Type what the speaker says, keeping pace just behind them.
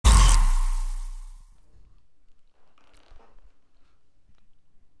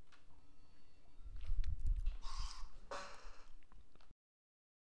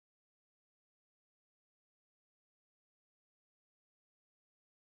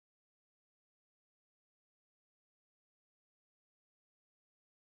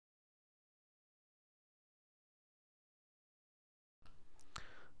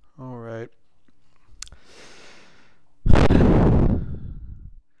All right.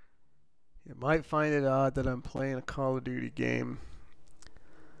 You might find it odd that I'm playing a Call of Duty game.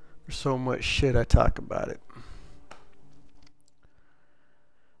 There's so much shit I talk about it.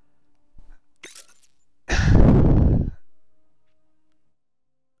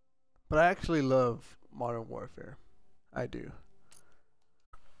 But I actually love Modern Warfare. I do.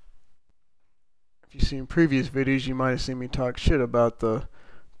 If you've seen previous videos, you might have seen me talk shit about the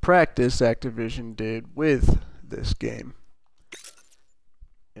practice Activision did with this game.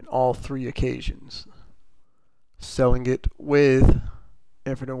 In all 3 occasions. Selling it with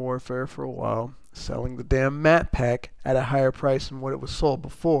Infinite Warfare for a while. Selling the damn map pack at a higher price than what it was sold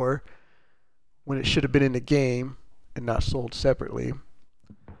before. When it should have been in the game and not sold separately.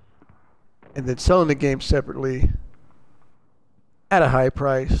 And then selling the game separately at a high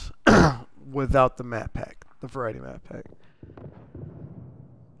price without the map pack, the variety map pack.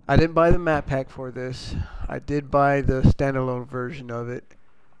 I didn't buy the map pack for this. I did buy the standalone version of it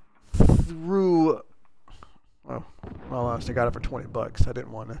through, well honestly, I got it for 20 bucks. I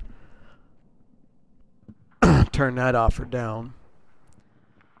didn't want to turn that offer down.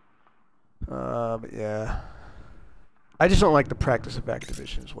 But yeah. I just don't like the practice of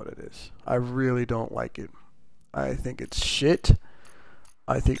Activision is what it is. I really don't like it. I think it's shit.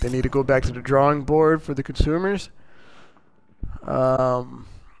 I think they need to go back to the drawing board for the consumers.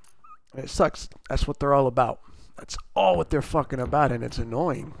 It sucks. That's what they're all about. That's all what they're fucking about, and it's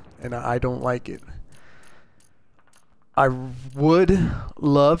annoying. And I don't like it. I would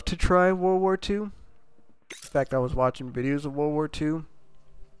love to try World War II. In fact, I was watching videos of World War II,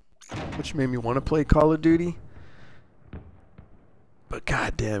 which made me want to play Call of Duty. But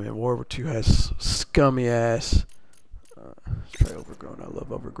goddamn it, World War II has scummy ass. Let's try Overgrown. I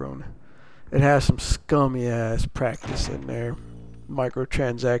love Overgrown. It has some scummy ass practice in there.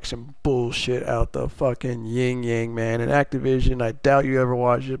 Microtransaction bullshit out the fucking yin yang, man. And Activision, I doubt you ever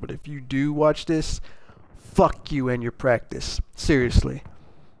watch it, but if you do watch this, fuck you and your practice. Seriously.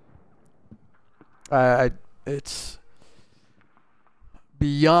 It's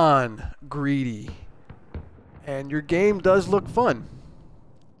beyond greedy. And your game does look fun.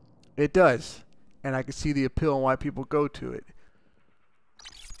 It does. And I can see the appeal and why people go to it.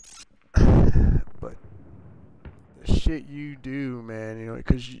 But the shit you do, man, you know,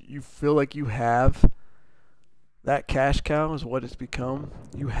 because you feel like you have that cash cow is what it's become.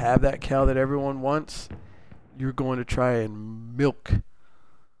 You have that cow that everyone wants. You're going to try and milk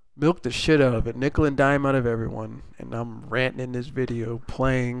the shit out of it. Nickel and dime out of everyone. And I'm ranting in this video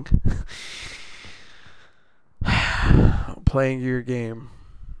playing your game.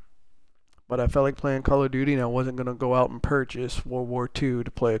 But I felt like playing Call of Duty, and I wasn't going to go out and purchase World War II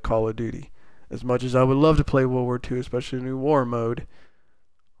to play a Call of Duty. As much as I would love to play World War II, especially New War mode,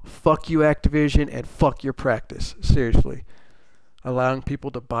 fuck you Activision and fuck your practice. Seriously. Allowing people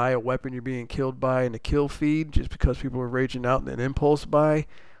to buy a weapon you're being killed by in the kill feed just because people are raging out in an impulse buy.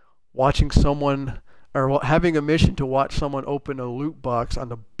 Watching someone, or having a mission to watch someone open a loot box on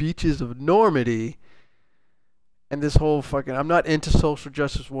the beaches of Normandy. And this whole fucking, I'm not into social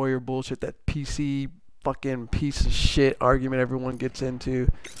justice warrior bullshit, that PC fucking piece of shit argument everyone gets into.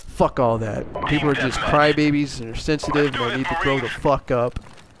 Fuck all that. People are just crybabies and they're sensitive and they need to grow the fuck up.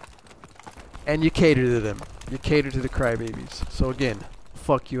 And you cater to them. You cater to the crybabies. So again,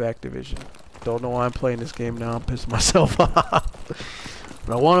 fuck you Activision. Don't know why I'm playing this game now. I'm pissing myself off.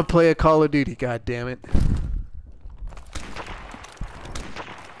 But I want to play a Call of Duty, goddammit.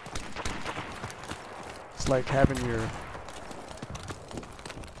 It's like having your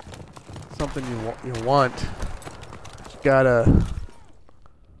something you want. You gotta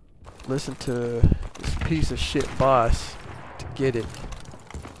listen to this piece of shit boss to get it.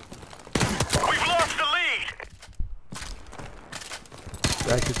 We've lost the lead.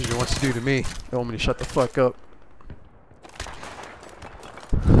 That's what he wants to do to me. They want me to shut the fuck up.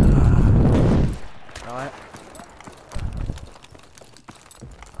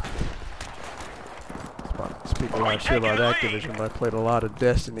 Speak a lot of shit about Activision, but I played a lot of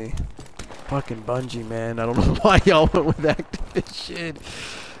Destiny. Fucking Bungie, man. I don't know why y'all went with Activision.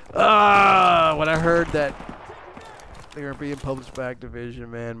 When I heard that they were being published by Activision,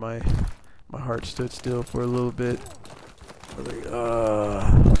 man, my heart stood still for a little bit. I was like,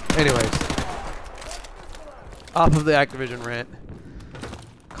 anyways, off of the Activision rant.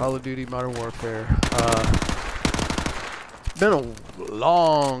 Call of Duty Modern Warfare. It's been a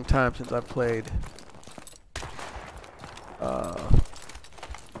long time since I've played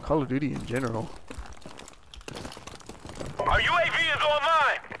Call of Duty in general. Our UAV is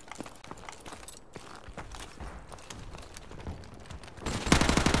online.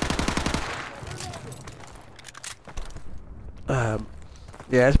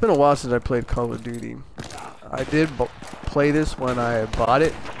 Yeah, it's been a while since I played Call of Duty. I did play this when I bought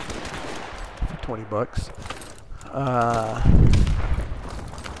it for 20 bucks.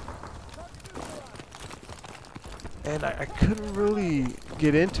 And I couldn't really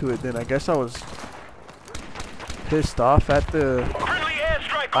get into it then. I guess I was pissed off at the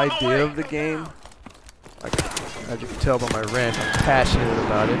idea of the game. Like, as you can tell by my rant, I'm passionate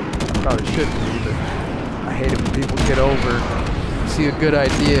about it. I probably shouldn't be, but I hate it when people get over, see a good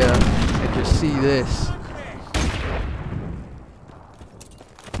idea, and just see this.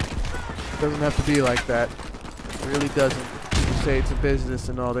 It doesn't have to be like that. It really doesn't. People say it's a business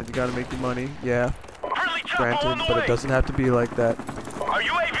and all that, you gotta make your money. Yeah, granted, but it doesn't have to be like that. Our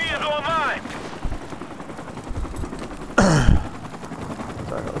UAV is online.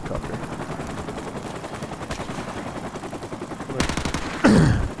 Sorry, helicopter.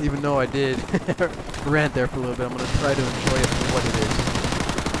 Even though I did rant there for a little bit, I'm gonna try to enjoy it for what it is.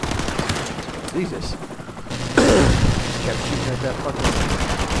 Jesus. Kept shooting at that fucking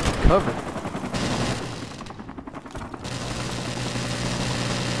cover.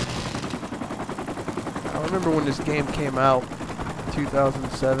 I remember when this game came out,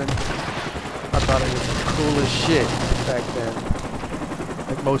 2007. I thought it was cool as shit back then.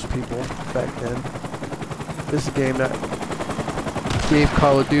 Like most people back then. This is a game that gave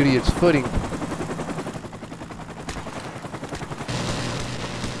Call of Duty its footing.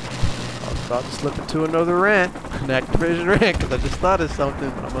 I was about to slip into another rant, an Activision rant, because I just thought of something,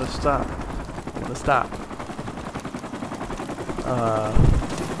 but I'm gonna stop. I'm gonna stop.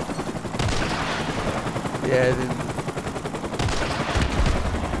 Yeah, then,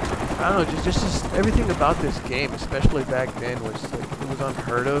 I don't know, just everything about this game, especially back then, was like, it was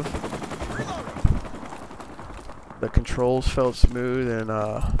unheard of. The controls felt smooth, and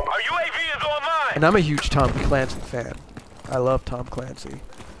Our UAV is online. and I'm a huge Tom Clancy fan. I love Tom Clancy.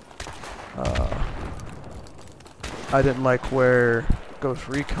 I didn't like where Ghost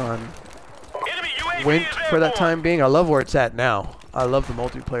Recon Enemy UAV went is for that airborne. time being. I love where it's at now. I love the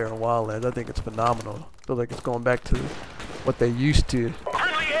multiplayer in Wildlands. I think it's phenomenal. I feel like it's going back to what they used to,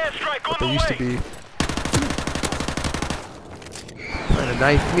 Friendly airstrike on what they the used to way. be. Trying to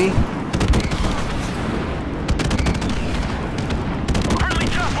knife me. Friendly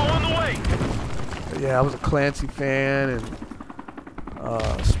chopper on the way. Yeah, I was a Clancy fan, and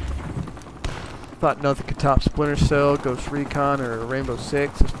thought nothing could top Splinter Cell, Ghost Recon, or Rainbow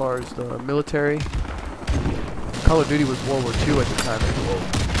Six as far as the military. Call of Duty was World War II at the time.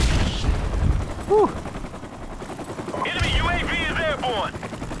 Whew. Enemy UAV is airborne.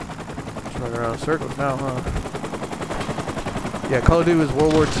 Just running around in circles now, huh? Yeah, Call of Duty was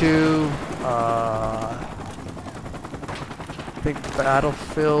World War II. I think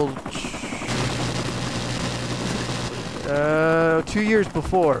Battlefield. 2 years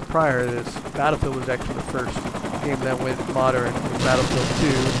prior to this, Battlefield was actually the first game that went modern. Was Battlefield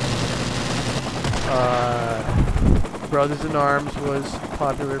 2. Brothers in Arms was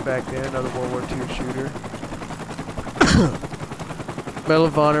popular back then, another World War II shooter. Medal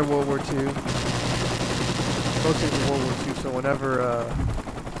of Honor, World War II. Most things were World War II, so whenever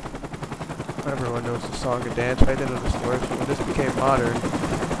everyone knows the song and dance, right? They know the story. So when this became modern,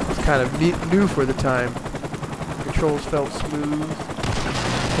 it's kind of new for the time. Controls felt smooth.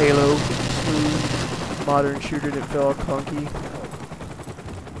 Halo, smooth. Modern shooter that felt clunky.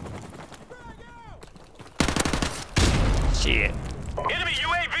 Shit. Enemy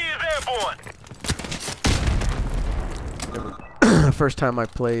UAV is airborne. The first time I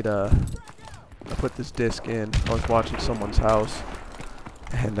played, I put this disc in. I was watching someone's house,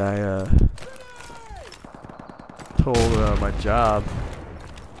 and I told my job.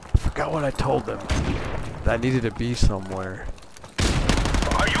 I forgot what I told them. That I needed to be somewhere.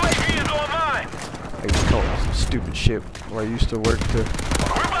 Our UAV is online. I used to call it some stupid shit where I used to work to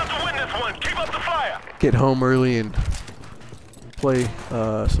We're about to win this one. Keep up the fire. get home early and play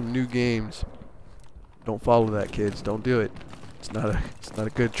some new games. Don't follow that, kids. Don't do it. It's not a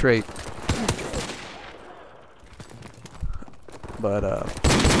good trait. But I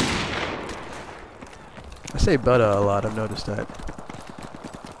say but a lot. I've noticed that.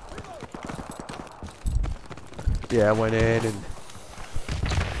 Yeah, I went in and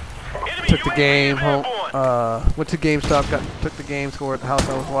Enemy took the UAV game is home. airborne. Went to GameStop, took the game to the house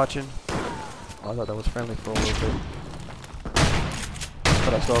I was watching. Oh, I thought that was friendly for a little bit.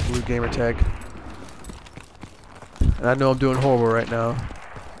 But I saw a blue gamer tag. And I know I'm doing horrible right now.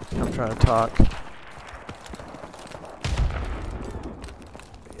 I'm trying to talk.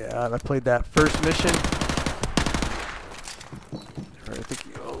 Yeah, and I played that first mission. I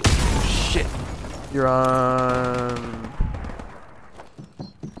think oh shit. You're on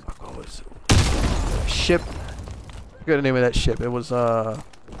ship. I forget the name of that ship. It was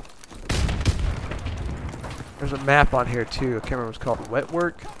there's a map on here too. I can't remember what it's called. Wet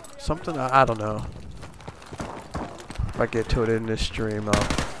Work? Something? I don't know. If I get to it in this stream, I'll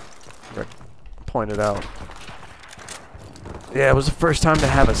point it out. Yeah, it was the first time to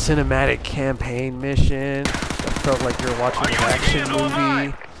have a cinematic campaign mission. I felt like you were watching an action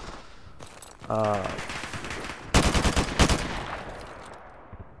movie. I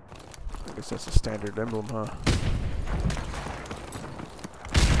guess that's a standard emblem, huh?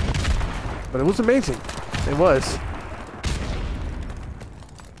 But it was amazing. It was.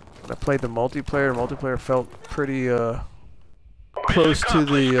 When I played the multiplayer felt pretty close to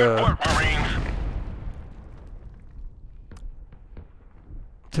the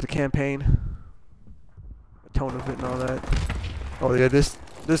campaign, the tone of it and all that. Oh yeah, this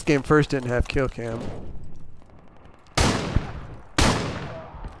game first didn't have kill cam.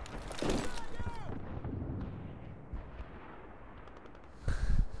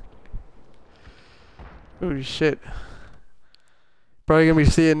 Holy shit. Probably gonna be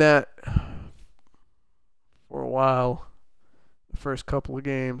seeing that for a while. The first couple of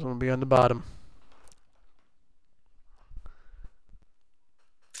games, I'm gonna be on the bottom.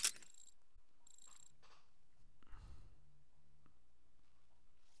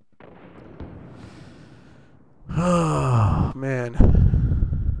 Oh man.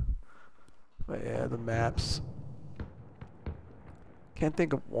 But yeah, the maps. Can't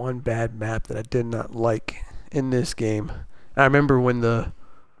think of one bad map that I did not like in this game. I remember when the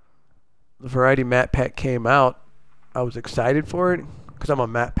variety map pack came out, I was excited for it because I'm a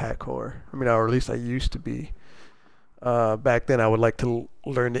map pack whore. I mean, or at least I used to be. Back then, I would like to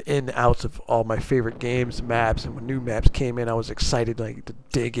learn the in and outs of all my favorite games, maps, and when new maps came in, I was excited like to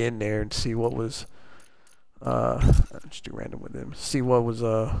dig in there and see what was. Just do random with him. See what was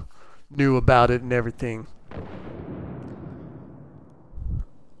new about it and everything.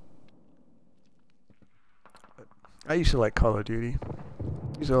 I used to like Call of Duty.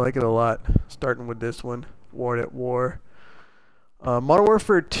 Used to like it a lot. Starting with this one, War at War. Modern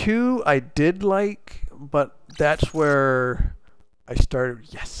Warfare 2 I did like, but that's where I started.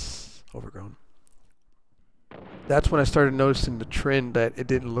 Yes, overgrown. That's when I started noticing the trend that it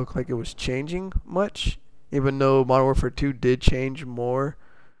didn't look like it was changing much. Even though Modern Warfare 2 did change more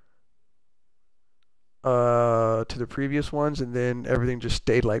to the previous ones, and then everything just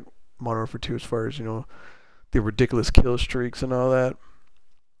stayed like Modern Warfare 2 as far as, you know, the ridiculous kill streaks and all that.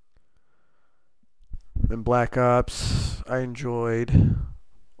 Then Black Ops, I enjoyed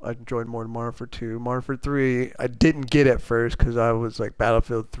more than Modern Warfare 2. Modern Warfare 3, I didn't get at first because I was like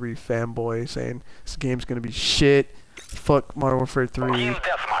Battlefield 3 fanboy saying this game's gonna be shit. Fuck Modern Warfare 3.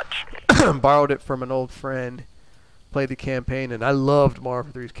 Borrowed it from an old friend, played the campaign, and I loved Modern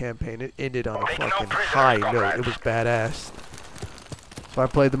Warfare 3's campaign. It ended on a fucking high note. It was badass. So I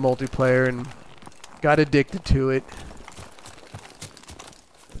played the multiplayer and got addicted to it.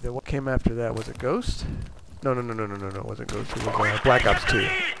 Then what came after that? Was it Ghost? No. It wasn't Ghost. It was Black Ops 2.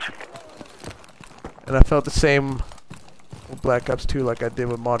 And I felt the same with Black Ops 2 like I did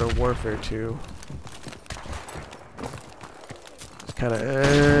with Modern Warfare 2. It's kind of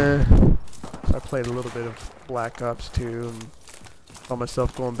So I played a little bit of Black Ops 2 and found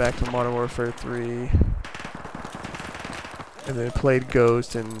myself going back to Modern Warfare 3. And then played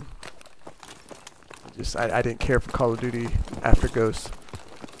Ghost, and just I didn't care for Call of Duty after Ghost.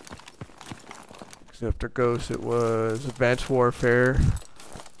 So after Ghost it was Advanced Warfare.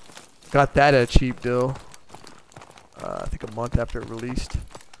 Got that at a cheap deal. I think a month after it released.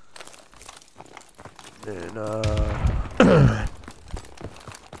 And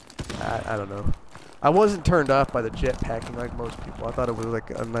I don't know. I wasn't turned off by the jetpacking like most people. I thought it was like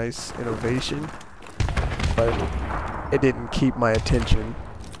a nice innovation, but it didn't keep my attention.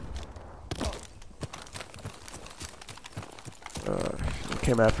 What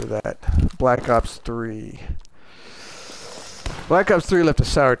came after that? Black Ops 3. Black Ops 3 left a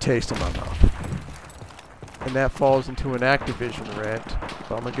sour taste in my mouth. And that falls into an Activision rant.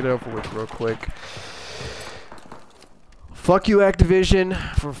 So I'm going to get over with real quick. Fuck you, Activision,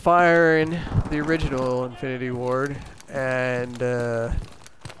 for firing the original Infinity Ward. And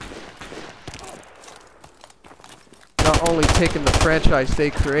not only taking the franchise they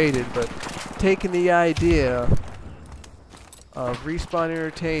created, but taking the idea of Respawn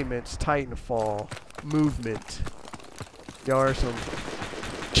Entertainment's Titanfall movement. Y'all are some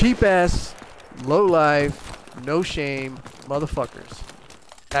cheap-ass, low-life, no-shame motherfuckers.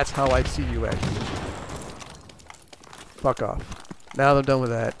 That's how I see you, Activision. Fuck off. Now that I'm done with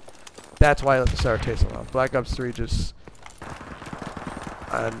that, that's why I let the sour taste in my mouth. Black Ops 3 just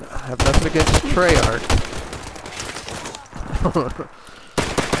I have nothing against Treyarch.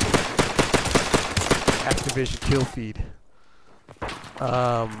 Activision kill feed.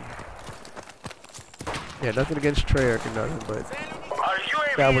 Yeah, nothing against Treyarch or nothing, but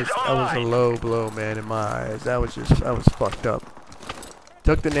that was a low blow, man, in my eyes. That was fucked up.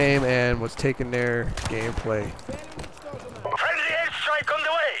 Took the name and was taking their gameplay. Friendly airstrike on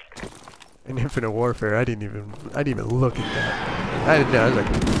the way. In Infinite Warfare, I didn't even look at that. I didn't know. I was like,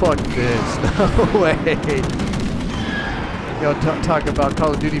 fuck this, no way. You know, talk about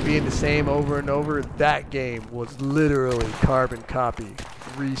Call of Duty being the same over and over. That game was literally carbon copy,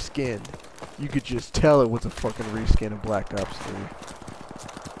 reskinned. You could just tell it was a fucking reskin of Black Ops 3.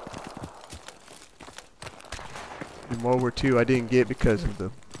 In World War II, I didn't get because of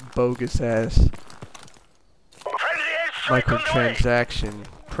the bogus ass microtransaction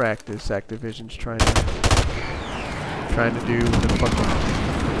practice Activision's trying to do with the fucking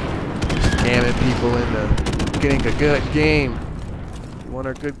scamming people into getting a good game. You want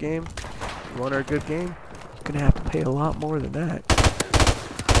our good game? You want our good game? You're gonna have to pay a lot more than that.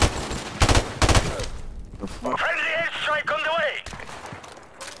 Friendly airstrike on the way.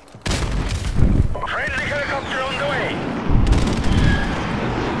 Friendly helicopter on the way.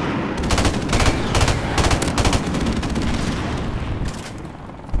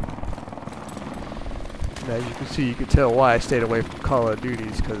 As you can see, you can tell why I stayed away from Call of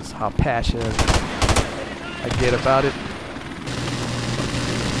Duties, because how passionate I get about it.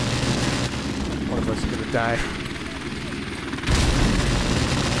 One of us is gonna die.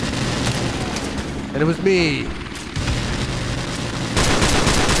 And it was me!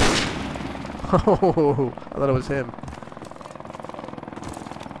 Oh, I thought it was him.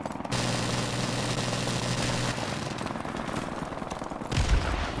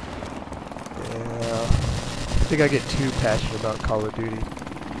 Yeah. I think I get too passionate about Call of Duty. If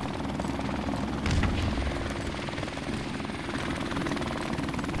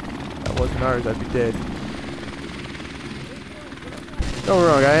that wasn't ours, I'd be dead. Don't get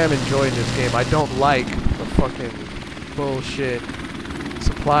me wrong, I am enjoying this game. I don't like the fucking bullshit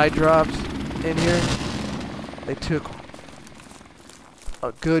supply drops in here. They took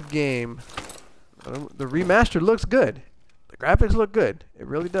a good game. The remaster looks good. The graphics look good. It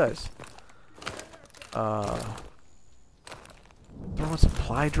really does. Throwing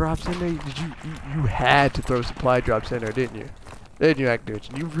supply drops in there? You had to throw supply drops in there, didn't you? Didn't you,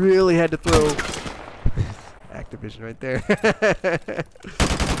 Activision? You really had to throw Activision right there.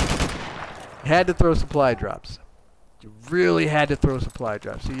 Had to throw supply drops. You really had to throw supply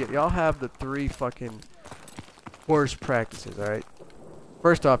drops. So y'all have the three fucking worst practices, alright?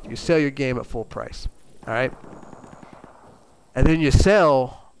 First off, you sell your game at full price, alright? And then you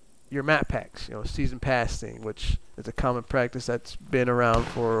sell your map packs, you know, season pass thing, which is a common practice that's been around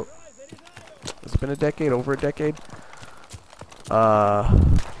for, has it been a decade? Over a decade? I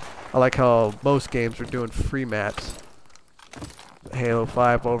like how most games are doing free maps. Halo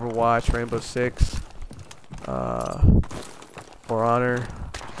 5, Overwatch, Rainbow Six, For Honor.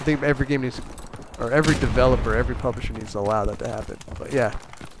 I think every game needs, or every developer, every publisher needs to allow that to happen. But yeah,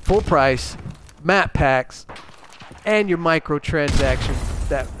 full price, map packs, and your microtransaction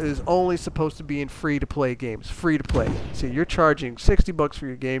that is only supposed to be in free-to-play games. Free to play. See, you're charging $60 for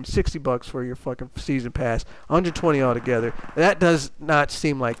your game, $60 for your fucking season pass, 120 altogether. That does not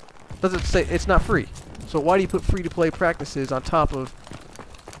seem like, doesn't say, it's not free. So why do you put free-to-play practices on top of,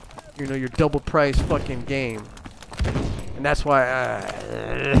 you know, your double-price fucking game? And that's why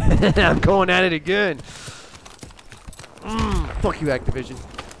I'm going at it again. Fuck you, Activision.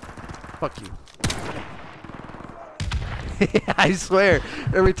 Fuck you. I swear,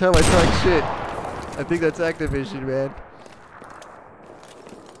 every time I talk shit, I think that's Activision, man.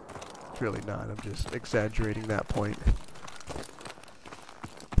 It's really not. I'm just exaggerating that point.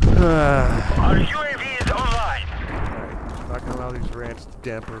 Our UAV is online. Alright, I'm not gonna allow these rants to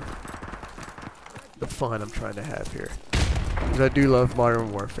damper the fun I'm trying to have here. Because I do love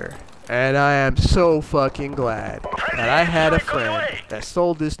Modern Warfare. And I am so fucking glad that I had a friend that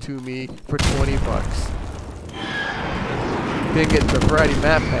sold this to me for 20 bucks. Didn't get the variety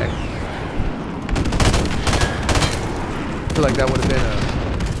map pack. I feel like that would have been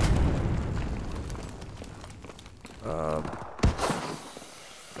a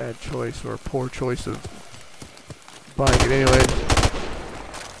bad choice or a poor choice of buying it anyway.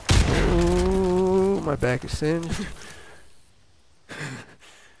 Ooh, my back is singed.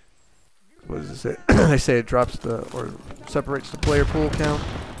 What does it say? They say it drops the, or separates the player pool count.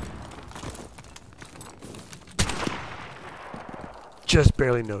 Just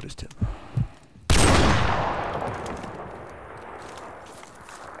barely noticed him.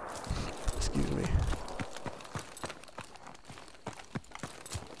 Excuse me.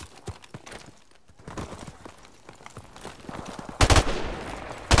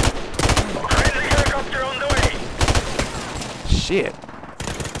 Friendly helicopter on the way. Shit.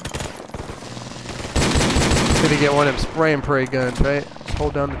 Gonna get one of them spray and pray guns, right? Just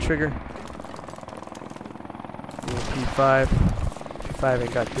hold down the trigger. P5. P5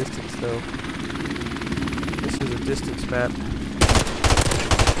 ain't got distance though. This is a distance map.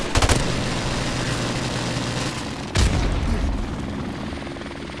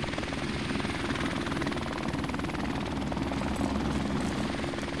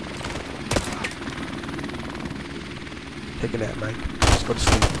 Take a nap, Mike. Just go to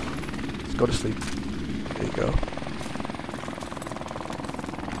sleep. Just go to sleep. There you go.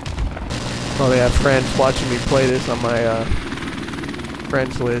 Probably have friends watching me play this on my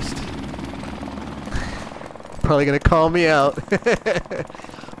friends list. Probably gonna call me out.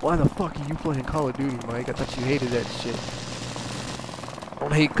 Why the fuck are you playing Call of Duty, Mike? I thought you hated that shit.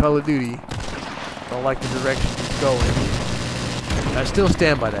 Don't hate Call of Duty. Don't like the direction it's going. I still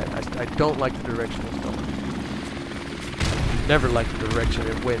stand by that. I don't like the direction it's going. Never liked the direction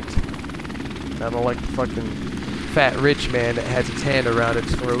it went. I don't like the fucking fat rich man that has his hand around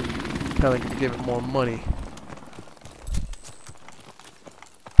its throat, telling it to give it more money.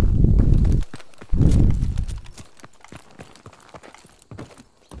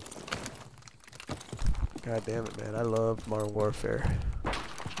 God damn it, man. I love Modern Warfare.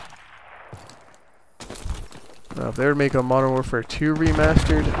 Now, if they were to make a Modern Warfare 2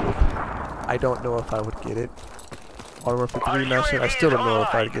 remastered, I don't know if I would get it. Modern Warfare 3 remastered, I still don't know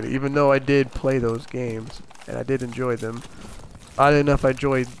if I'd get it. Even though I did play those games, and I did enjoy them. Oddly enough, I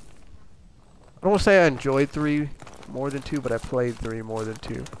don't want to say I enjoyed 3 more than 2, but I played 3 more than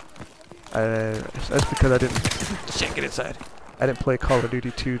 2. That's because I didn't... Shit, get inside. I didn't play Call of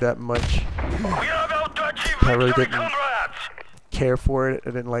Duty 2 that much. I really didn't care for it. I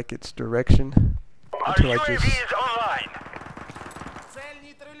didn't like its direction until I just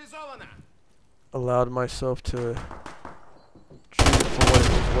allowed myself to treat it for what it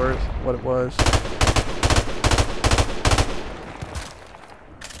was worth, what it was.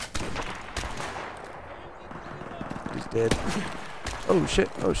 He's dead. Oh shit,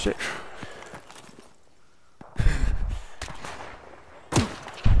 oh shit.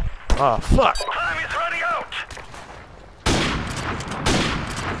 Ah, fuck! Time is running out.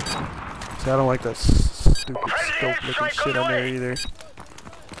 See, I don't like that stupid scope-looking shit on there either.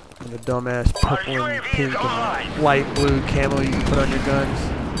 And the dumbass purple and pink and light blue camo you can put on your guns.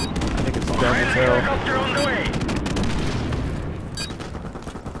 I think it's dumb as hell. Helicopter on the way.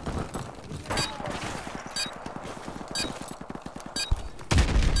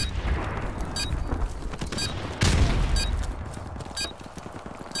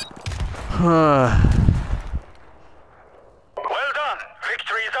 Well done.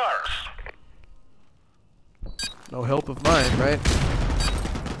 Victory is ours. No help of mine, right?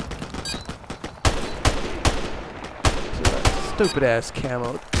 Stupid ass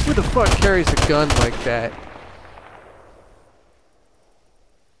camo. Who the fuck carries a gun like that?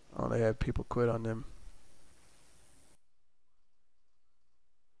 Oh, they had people quit on them.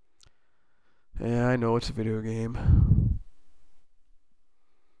 Yeah, I know it's a video game.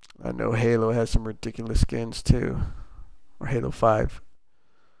 I know Halo has some ridiculous skins too. Or Halo 5.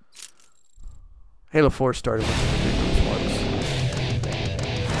 Halo 4 started with some ridiculous ones.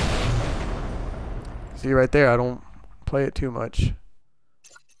 See right there, I don't play it too much.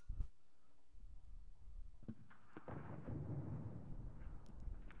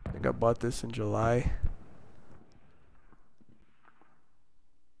 I think I bought this in July.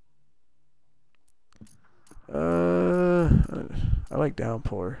 I like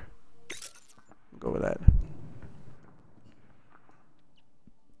Downpour. Go with that.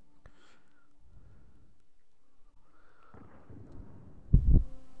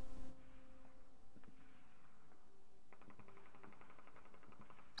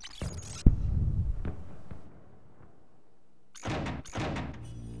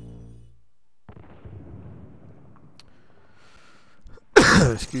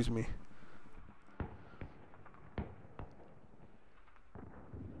 Excuse me.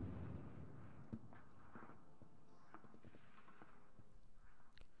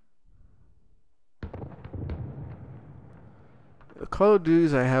 The Call of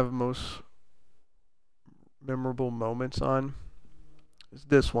Duties I have most memorable moments on is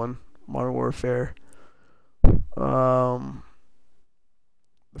this one, Modern Warfare. The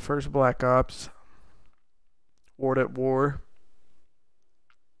first Black Ops, War at War,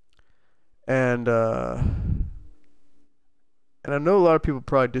 and and I know a lot of people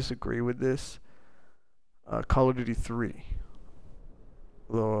probably disagree with this, Call of Duty 3.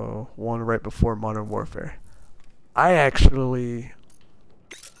 The one right before Modern Warfare. I actually...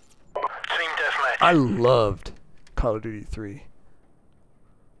 Team deathmatch. I loved Call of Duty 3.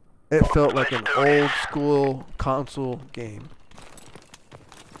 It felt like an old school console game.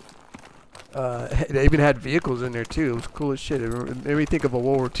 They even had vehicles in there too. It was cool as shit. It made me think of a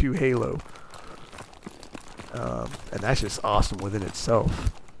World War II Halo. And that's just awesome within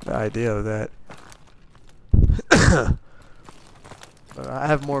itself. The idea of that. I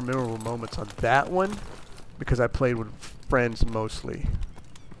have more memorable moments on that one because I played with friends mostly.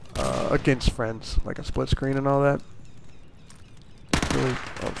 Against friends, like a split screen and all that. Really?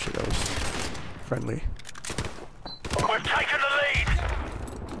 Oh shit, that was friendly. We've taken the lead.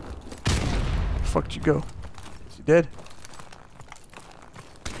 Fuck'd you go? Is he dead?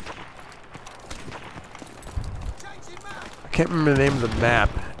 I can't remember the name of the map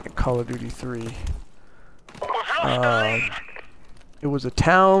in Call of Duty 3. We've lost the lead. It was a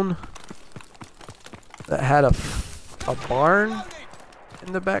town that had a barn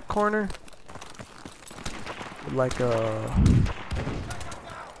in the back corner. With like a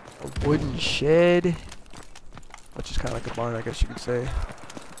wooden shed. Which is kind of like a barn, I guess you could say.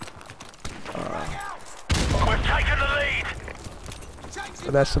 We've taken the lead.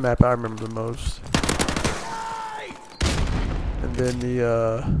 But that's the map I remember the most. And then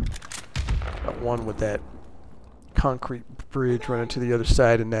that one with that concrete bridge running to the other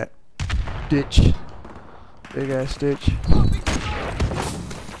side and that ditch. Big ass ditch.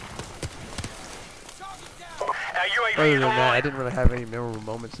 Other than that, I didn't really have any memorable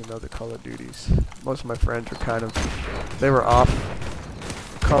moments in other Call of Duties. Most of my friends were kind of, they were off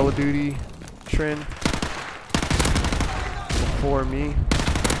Call of Duty trend before me.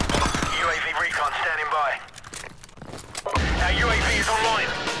 UAV recon standing by. Our UAV is online.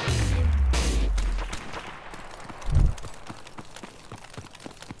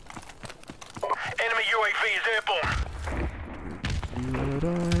 Enemy UAV is airborne. See what I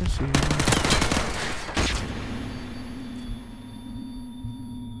see.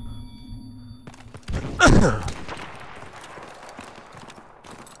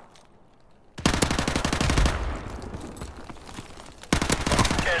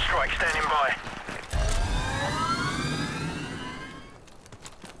 Airstrike standing by.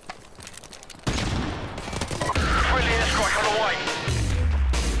 Friendly airstrike on the way.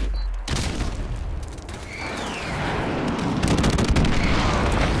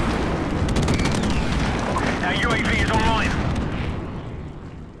 Our UAV is online.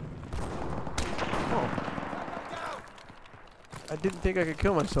 I didn't think I could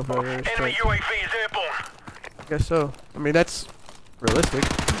kill myself out of there. Enemy UAV is airborne. I guess so. I mean, that's realistic.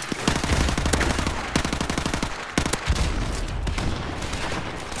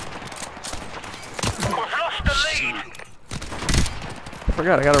 We've lost the lead. I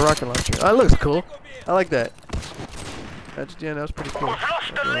forgot I got a rocket launcher. That looks cool. I like that. That's, yeah, that was pretty cool. We've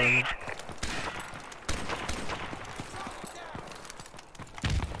lost the lead.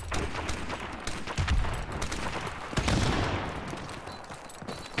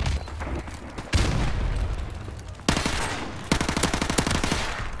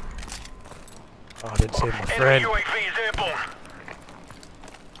 Oh, I didn't save my Enemy friend. UAV is airborne.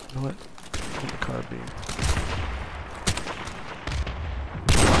 You know what? Put the car beam.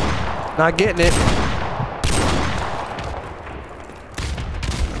 Not getting it.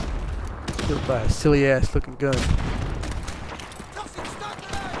 Killed by a silly ass looking gun.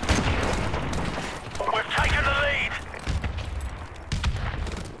 We've taken the lead.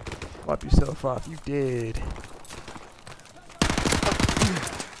 Wipe yourself off. You did.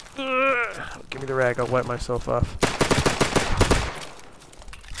 Give me the rag. I'll wipe myself off.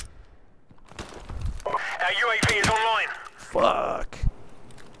 Our UAV is online. Fuck.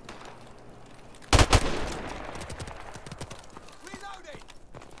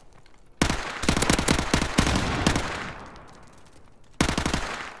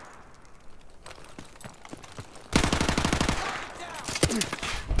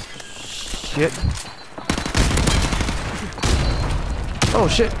 Shit. Oh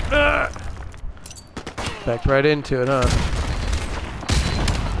shit. Backed right into it, huh?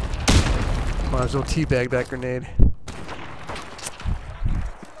 Might as well teabag that grenade.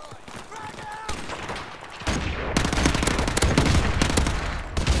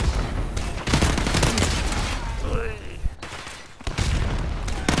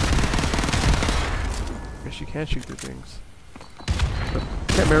 Guess you can shoot the things. I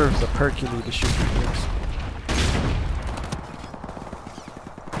can't remember if it's a perk you need to shoot the things.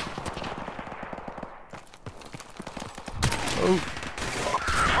 Oh,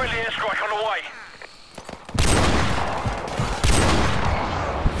 Friendly airstrike on the way.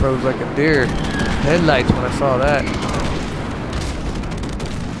 froze like a deer. Headlights when I saw that.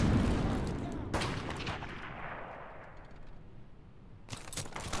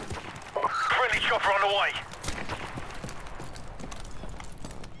 Friendly chopper on the way.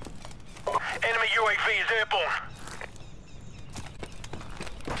 Enemy UAV is airborne.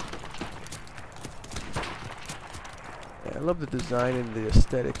 Yeah, I love the design and the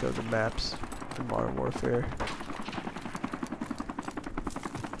aesthetic of the maps in Modern Warfare.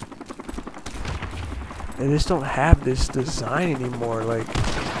 They just don't have this design anymore. Like,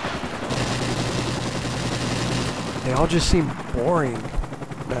 they all just seem boring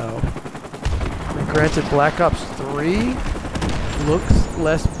now. I mean, granted, Black Ops 3 looks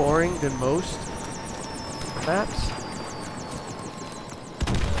less boring than most maps.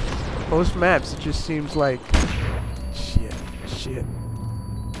 Most maps, it just seems like shit.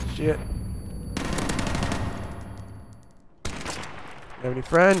 You have any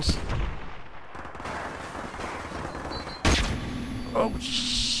friends? Oh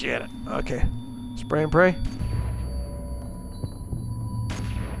shit. Okay. Spray and pray.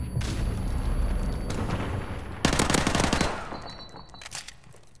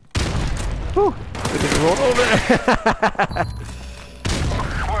 Whew. They just rolled over.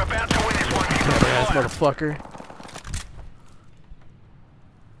 We're about to win this one. Dumbass motherfucker.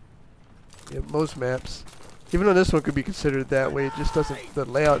 Yeah, most maps. Even though this one could be considered that way, it just doesn't, the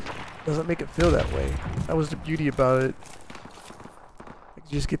layout doesn't make it feel that way. That was the beauty about it.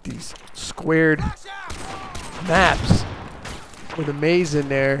 You just get these squared maps with a maze in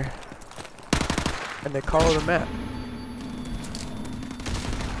there, and they call it a map.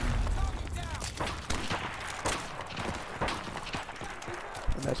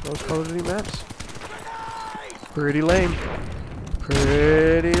 And that's most Call of Duty maps. Pretty lame.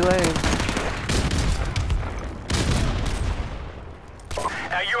 Pretty lame.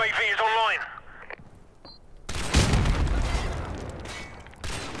 Our UAV is online.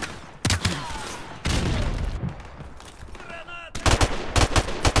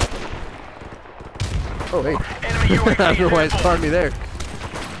 Oh, hey. Enemy UAV I don't know why is it's calling me there.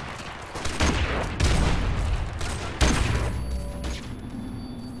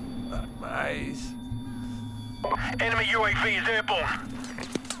 My eyes. Enemy UAV is airborne.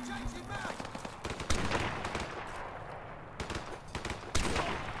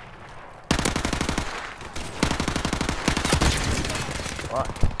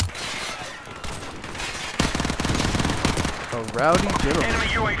 Fuck. A rowdy gentleman. Enemy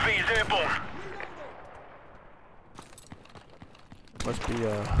UAV is airborne. Must be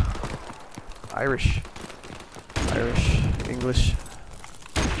Irish, English.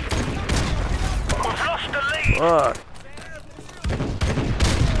 We've lost the lead. Fuck.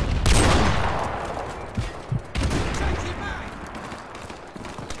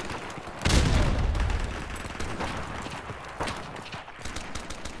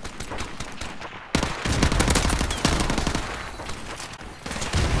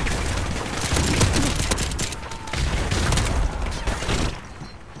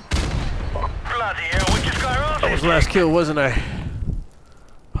 Bloody hell, we just got our That was asses the last kicked. kill, wasn't I?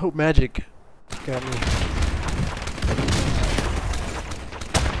 Hope Magic got me.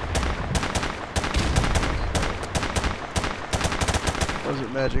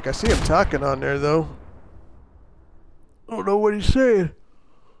 Wasn't Magic. I see him talking on there though. I don't know what he's saying.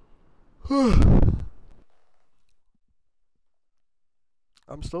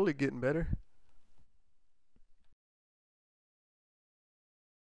 I'm slowly getting better.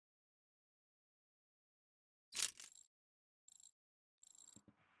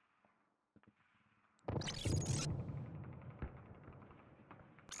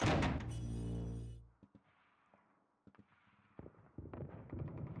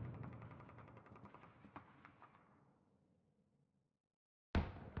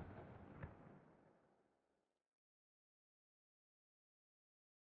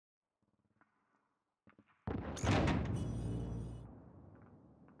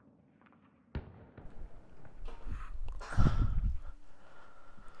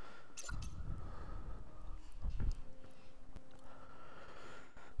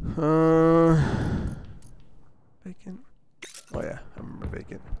 Vacant. Oh yeah, I remember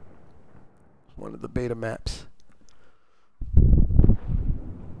Vacant. One of the beta maps.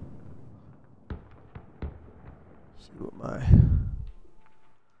 See what my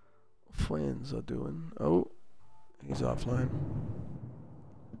friends are doing. Oh, he's offline.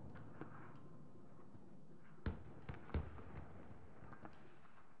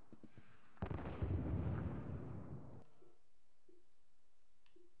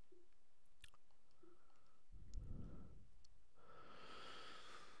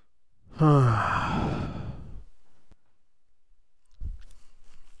 I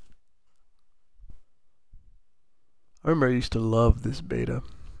remember I used to love this beta.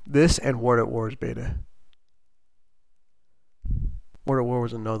 This and World at War's beta. World at War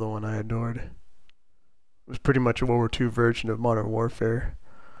was another one I adored. It was pretty much a World War II version of Modern Warfare.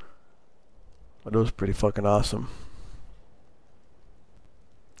 But it was pretty fucking awesome.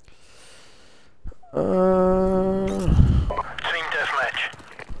 Team deathmatch.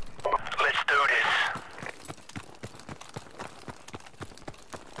 Let's do this.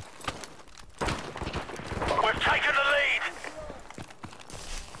 We've taken the lead.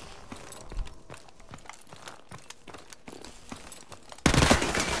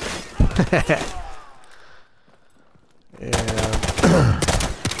 Yeah.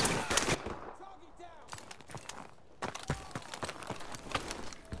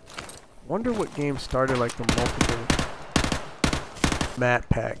 Wonder what game started like the multiple map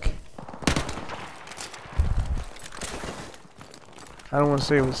pack. I don't want to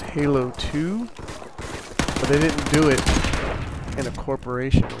say it was Halo 2, but they didn't do it in a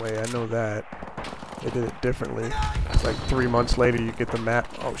corporation way. I know that. They did it differently. It's like 3 months later you get the map.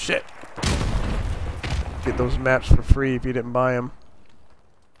 Oh shit. Get those maps for free if you didn't buy them.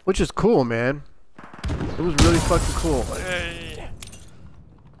 Which is cool, man. It was really fucking cool. Hey.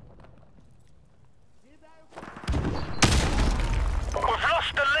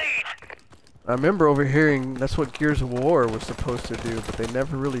 I remember overhearing that's what Gears of War was supposed to do, but they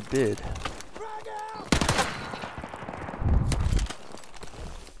never really did.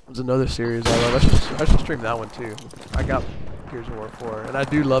 There's another series I love. I should stream that one too. I got Gears of War 4, and I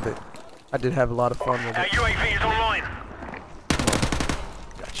do love it. I did have a lot of fun with it. Our UAV is online.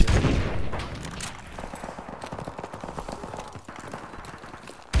 Gotcha.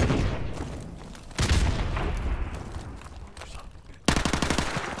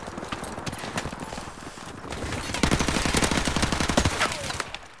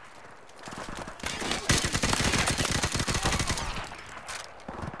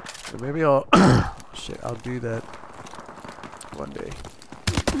 So maybe I'll shit, I'll do that one day.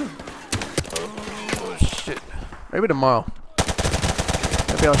 Oh shit. Maybe tomorrow.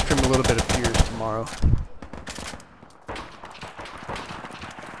 Maybe I'll stream a little bit of Gears tomorrow.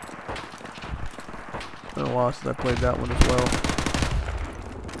 It's been a while since I played that one as well.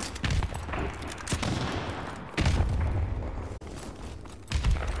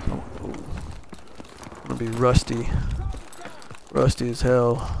 I'm gonna be rusty. Rusty as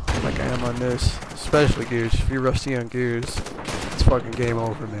hell, like I am on this. Especially Gears. If you're rusty on Gears, it's fucking game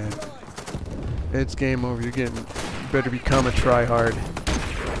over, man. It's game over. You better become a tryhard.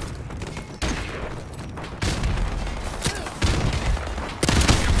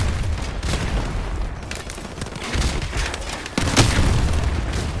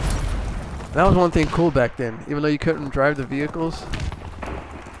 That was one thing cool back then. Even though you couldn't drive the vehicles,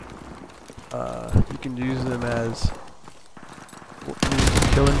 you can use them as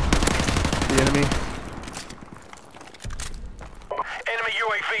killing the enemy. Enemy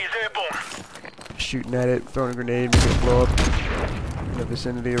UAV is airborne. Shooting at it, throwing a grenade, making it blow up in the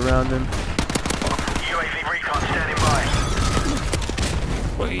vicinity around them. UAV recon standing by.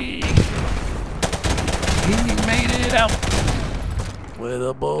 Whee. He made it out with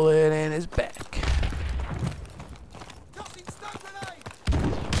a bullet in his back.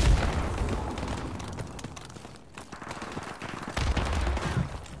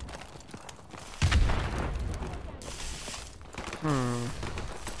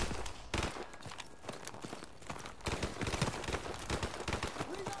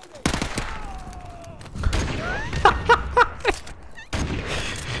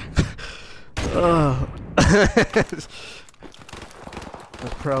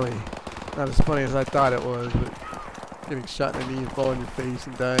 That's probably not as funny as I thought it was, but getting shot in the knee and falling on your face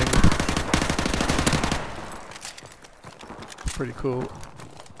and dying is pretty cool.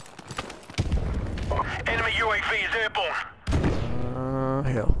 Enemy UAV is airborne.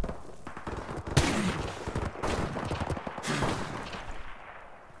 Hell.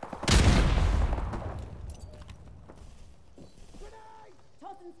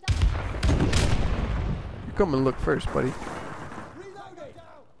 You come and look first, buddy.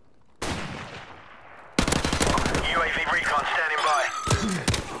 UAV recon standing by.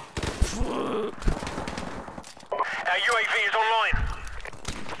 Our UAV is online.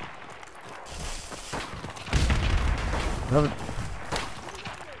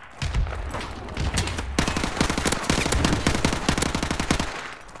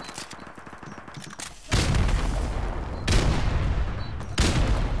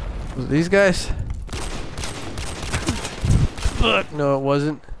 Was it these guys? Fuck, no it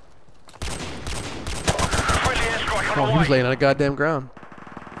wasn't. Oh, he was way. laying on the goddamn ground.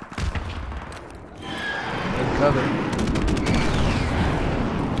 In cover.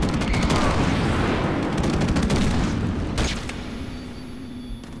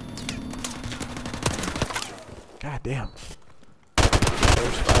 God damn.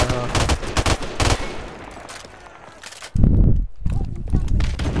 There's fire.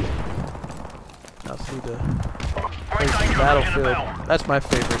 Now see the Battlefield. That's my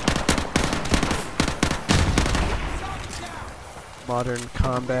favorite. Modern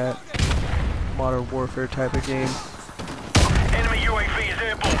combat, modern warfare type of game. Enemy UAV is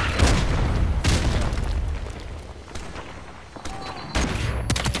airborne.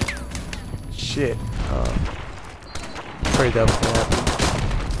 Shit. Afraid that was gonna happen.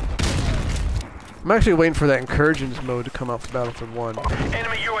 I'm actually waiting for that incursions mode to come out for Battlefield 1.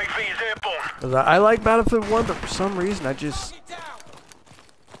 Enemy UAV is airborne. 'Cause I like Battlefield 1, but for some reason I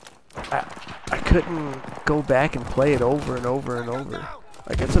couldn't go back and play it over and over and over.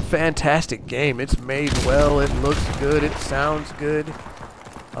 Like, it's a fantastic game. It's made well. It looks good. It sounds good.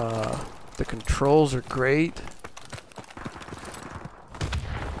 The controls are great.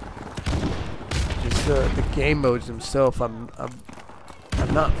 Just the game modes themselves, I'm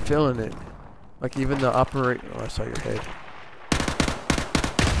not feeling it. Like, even the operate. Oh, I saw your head.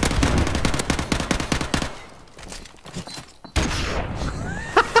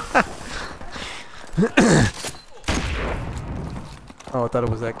 Oh, I thought it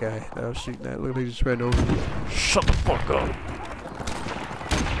was that guy that I was shooting at. Look, he just ran over me. Shut the fuck up.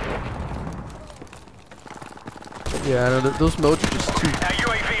 But yeah, I know those modes are just Our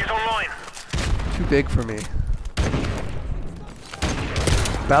UAV is online. too big for me.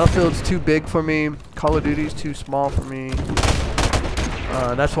 Battlefield's too big for me. Call of Duty's too small for me.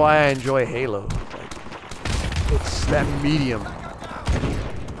 That's why I enjoy Halo. Like, it's that medium.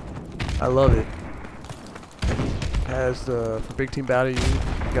 I love it. Has the for big team battle, you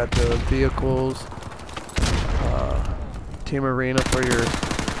got the vehicles, team arena for your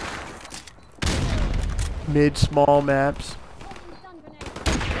mid-small maps.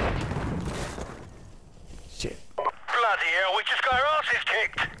 Shit. Bloody hell, we just got our asses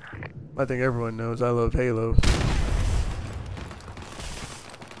kicked. I think everyone knows I love Halo.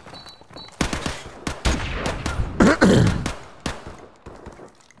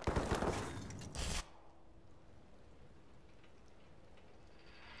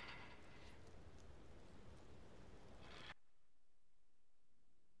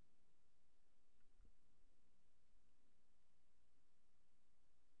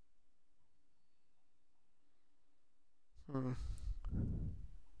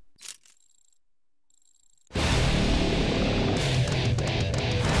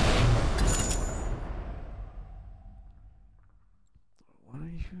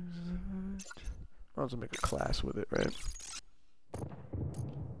 I'll just make a class with it, right?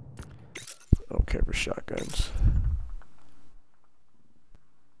 Okay, for shotguns.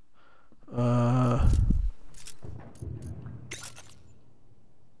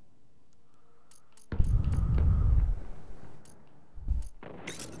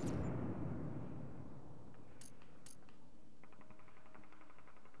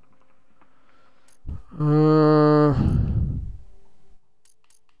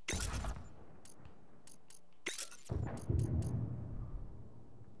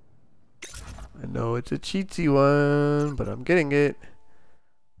 I know it's a cheatsy one, but I'm getting it.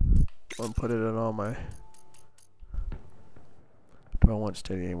 I'll put it on all my. Do I want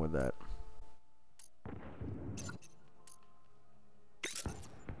steady aim with that?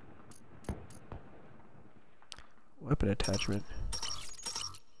 Weapon attachment.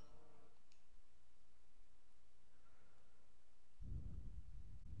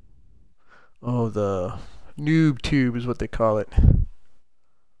 Oh, the noob tube is what they call it.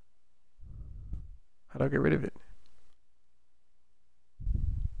 How do I get rid of it?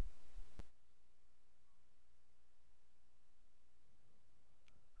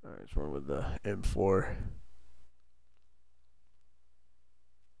 Alright, so we're with the M4.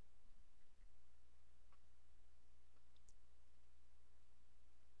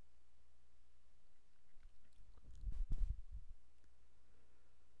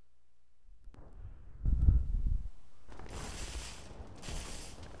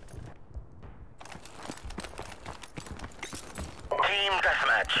 Team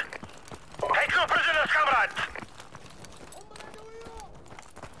deathmatch. Take no prisoners, comrades.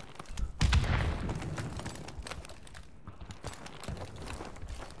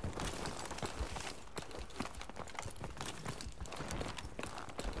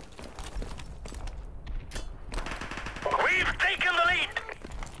 We've taken the lead.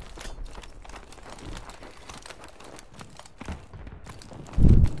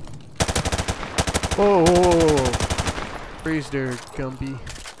 freeze there, Gumby.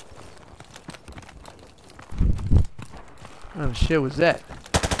 What kind of shit was that?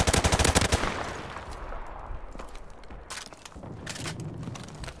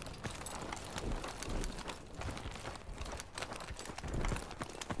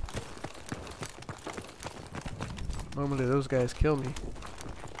 Normally those guys kill me.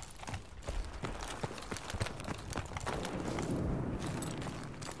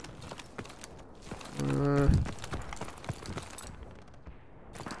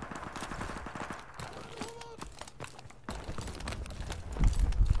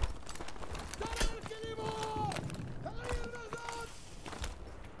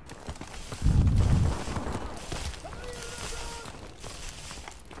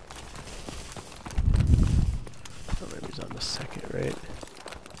 Second, right?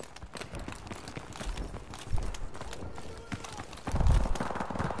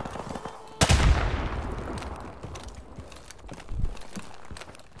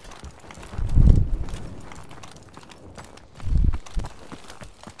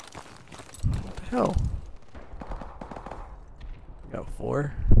 What the hell? We got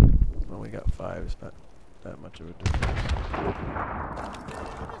 4? Well, we got 5. It's not that much of a difference.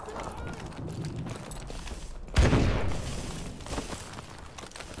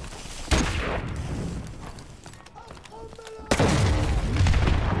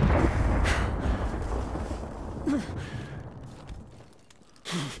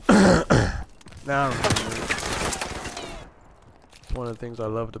 Now it's one of the things I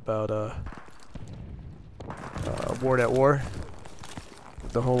loved about War at War.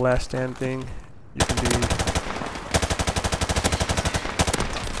 The whole last stand thing. You can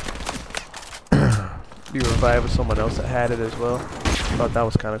be revived with someone else that had it as well. I thought that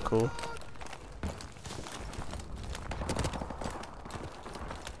was kind of cool.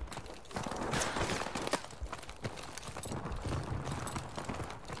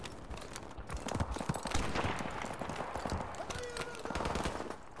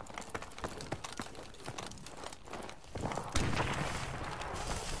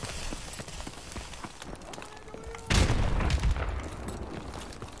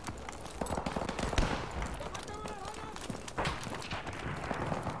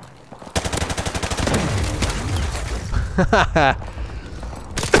 Well,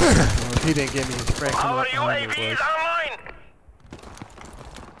 he didn't give me his friend coming up behind me, boys.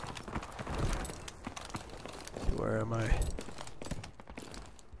 Where am I?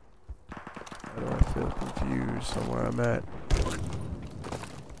 Why do I feel confused on where I'm at?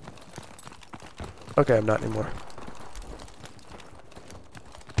 Okay, I'm not anymore.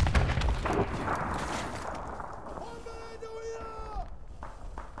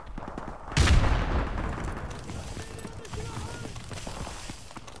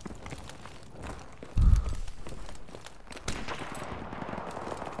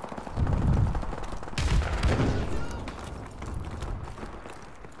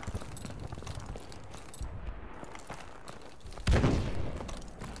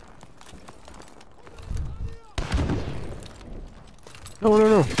 No, no,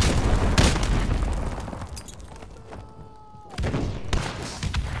 no.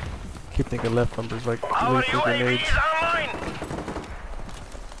 Keep thinking left bumpers like lethal grenades.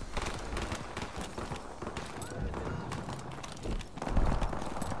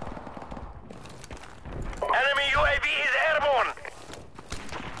 Enemy UAV is airborne.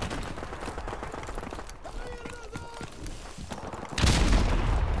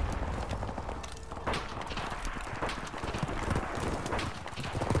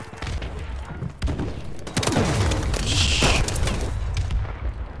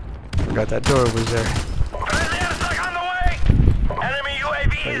 Forgot that door was there. Enemy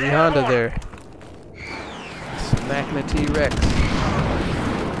UAV is The Honda there. Smacking a T-Rex.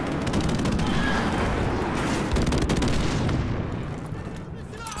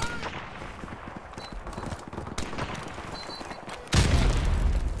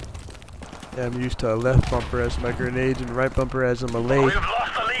 Yeah, I'm used to a left bumper as my grenades and right bumper as a melee. We've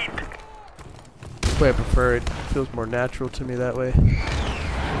lost the lead. That's the way I prefer it. It feels more natural to me that way.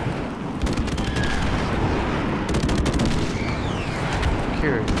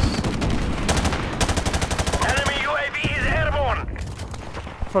 Curious. Enemy UAV is airborne.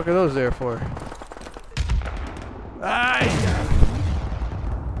 What the fuck are those there for?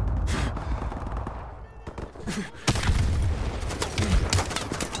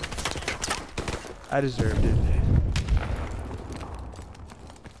 I deserved it.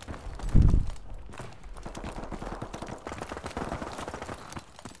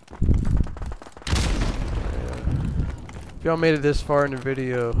 If y'all made it this far in the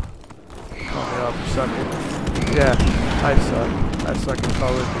video, call me out for sucking. Yeah. I suck. I suck at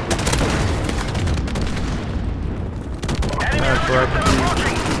Call of Duty. That's where I can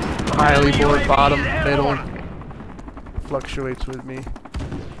be highly board, bottom, middle. Fluctuates with me.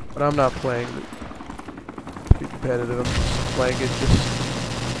 But I'm not playing to be competitive. I'm just playing it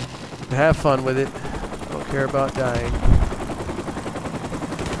just to have fun with it. I don't care about dying.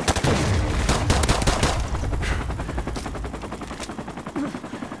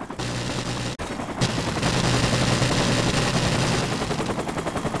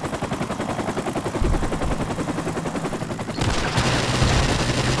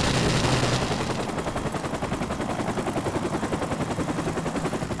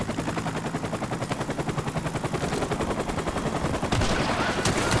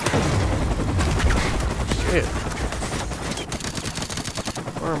 Shit.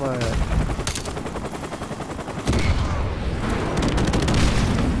 Where am I at?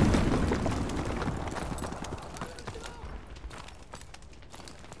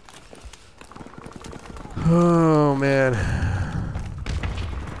 Oh man.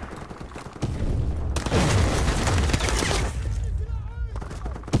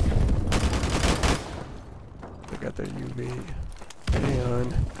 I got their UV. Hang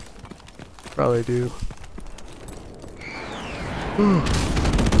on. Probably do. We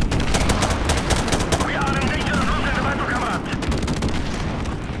are in danger of losing the battle, comrade.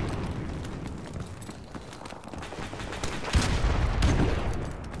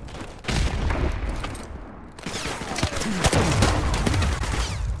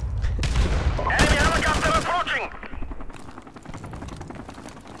 Enemy helicopter approaching.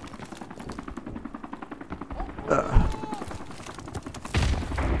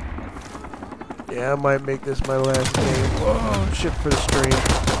 Yeah, I might make this my last game. Oh, shit for the stream.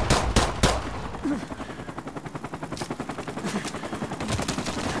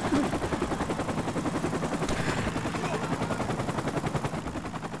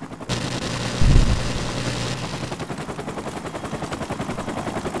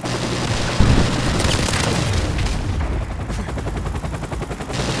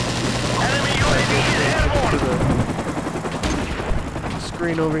 Enemy UAV is airborne. To the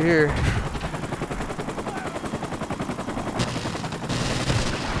screen over here.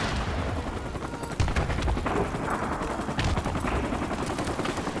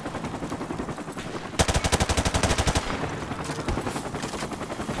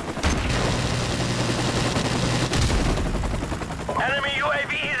 Enemy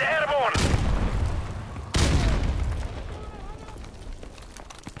UAV is airborne.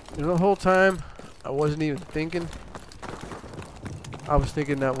 You know, the whole time, I wasn't even thinking. I was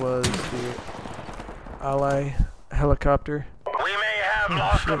thinking that was the ally helicopter. We may have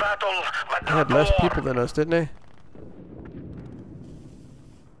lost the shit. battle, but They not had the less war. people than us, didn't they?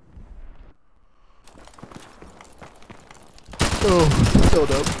 Oh,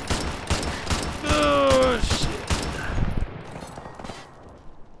 filled up. Oh, shit.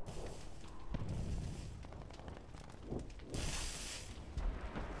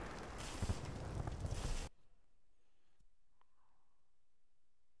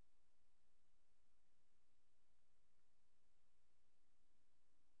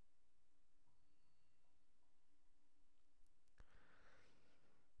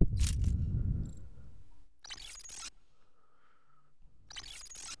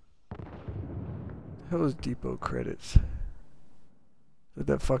 That was depot credits.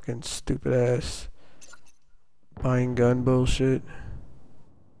 That fucking stupid ass buying gun bullshit.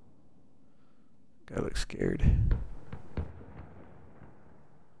 Guy looks scared.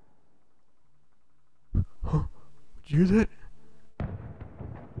 Huh? Did you hear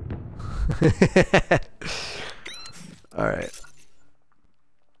that? Alright.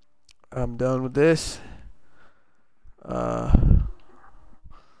 I'm done with this.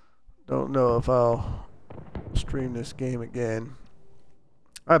 Don't know if I'll stream this game again.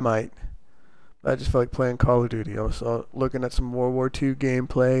 I might. I just felt like playing Call of Duty. I was looking at some World War II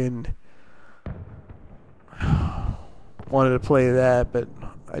gameplay and wanted to play that, but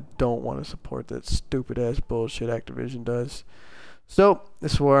I don't want to support that stupid ass bullshit Activision does. So,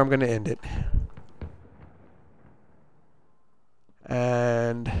 this is where I'm going to end it.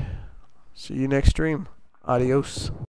 And see you next stream. Adios.